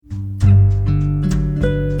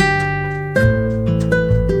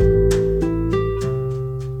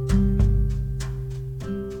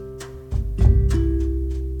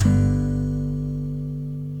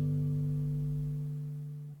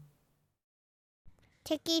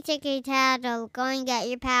Ticky, ticky, tattle, go and get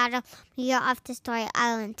your paddle. We are off to Story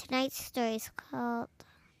Island. Tonight's story is called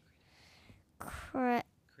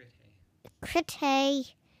Crit-Hay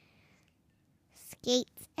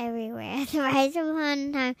Skates Everywhere. The rise of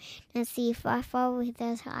one time and see far, far with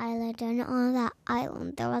this island, and on that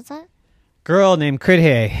island there was a girl named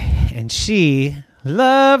Crit-Hay, and she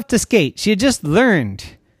loved to skate. She had just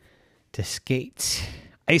learned to skate,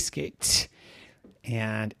 ice skate.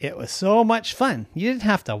 And it was so much fun. You didn't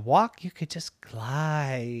have to walk. You could just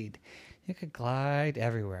glide. You could glide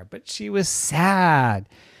everywhere. But she was sad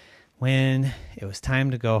when it was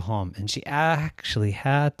time to go home. And she actually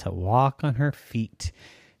had to walk on her feet.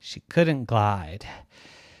 She couldn't glide.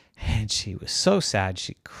 And she was so sad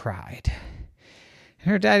she cried.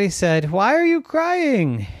 And her daddy said, "Why are you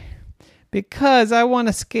crying?" "Because I want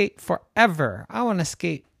to skate forever. I want to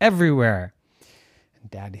skate everywhere."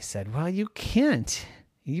 Daddy said, "Well, you can't.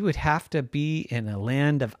 You would have to be in a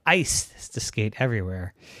land of ice to skate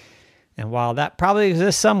everywhere. And while that probably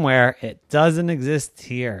exists somewhere, it doesn't exist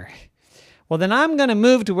here." "Well, then I'm going to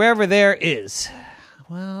move to wherever there is."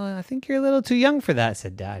 "Well, I think you're a little too young for that,"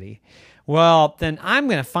 said Daddy. "Well, then I'm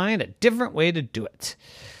going to find a different way to do it."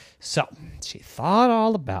 So she thought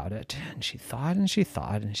all about it, and she thought and she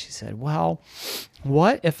thought, and she said, "Well,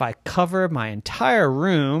 what if I cover my entire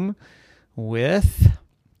room with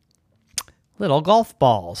little golf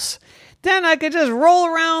balls? Then I could just roll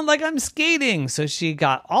around like I'm skating." So she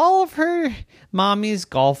got all of her mommy's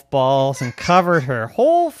golf balls and covered her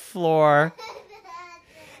whole floor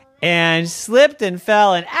and slipped and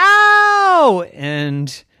fell and ow!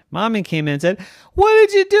 And Mommy came in and said, "What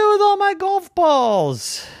did you do with all my golf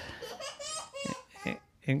balls?"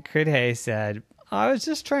 And Crit-Hay said, "I was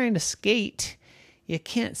just trying to skate. You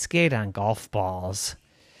can't skate on golf balls."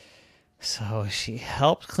 So she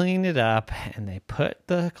helped clean it up, and they put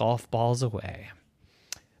the golf balls away.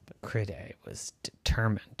 But Crit-Hay was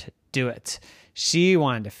determined to do it. She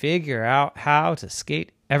wanted to figure out how to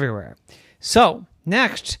skate everywhere. So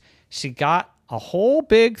next, she got a whole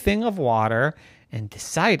big thing of water and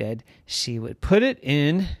decided she would put it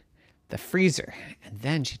in the freezer. And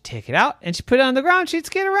then she'd take it out, and she'd put it on the ground. She'd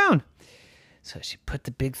skate around. So she put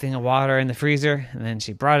the big thing of water in the freezer, and then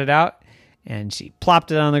she brought it out, and she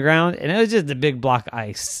plopped it on the ground, and it was just a big block of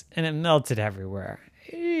ice, and it melted everywhere.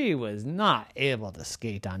 She was not able to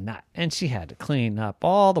skate on that, and she had to clean up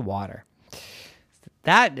all the water.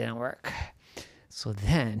 That didn't work. So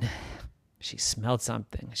then she smelled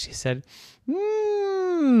something. She said,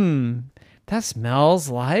 that smells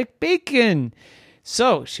like bacon."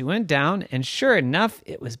 So she went down, and sure enough,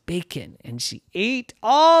 it was bacon, and she ate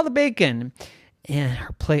all the bacon. And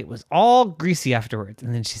her plate was all greasy afterwards.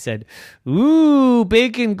 And then she said, "Ooh,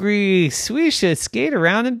 bacon grease. We should skate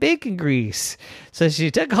around in bacon grease." So she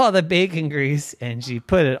took all the bacon grease and she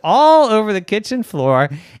put it all over the kitchen floor.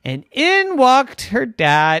 And in walked her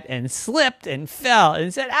dad and slipped and fell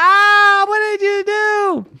and said, "Ah, what did you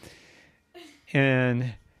do?"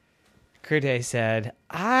 And Crit-Hay said,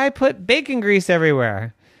 "I put bacon grease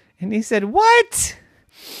everywhere." And he said, "What?"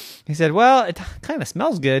 He said, "Well, it kind of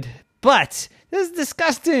smells good, but this is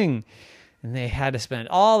disgusting." And they had to spend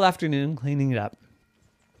all afternoon cleaning it up.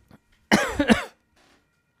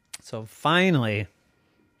 So finally,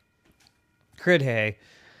 Crit-Hay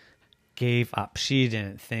gave up. She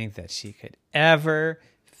didn't think that she could ever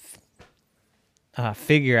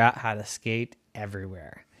figure out how to skate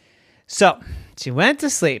everywhere. So she went to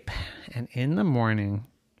sleep. And in the morning,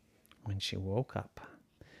 when she woke up,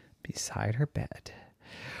 beside her bed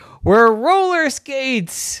were roller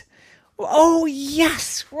skates. Oh,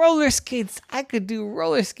 yes, roller skates. I could do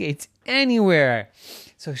roller skates anywhere.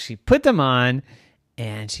 So she put them on,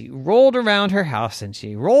 and she rolled around her house, and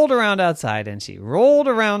she rolled around outside, and she rolled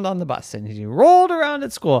around on the bus, and she rolled around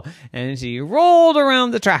at school, and she rolled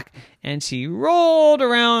around the track, and she rolled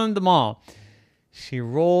around the mall. She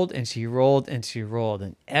rolled, and she rolled, and she rolled,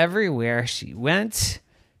 and everywhere she went,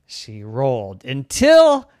 she rolled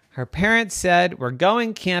until her parents said, "We're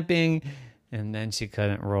going camping." And then she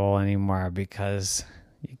couldn't roll anymore because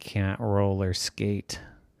you can't roller skate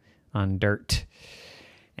on dirt.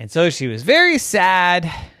 And so she was very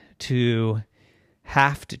sad to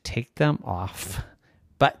have to take them off.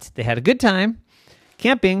 But they had a good time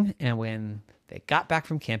camping. And when they got back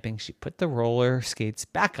from camping, she put the roller skates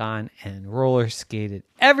back on and roller skated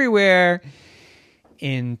everywhere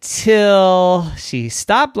until she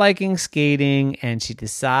stopped liking skating and she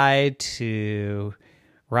decided to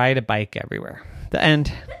ride a bike everywhere. The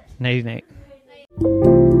end. Nighty night.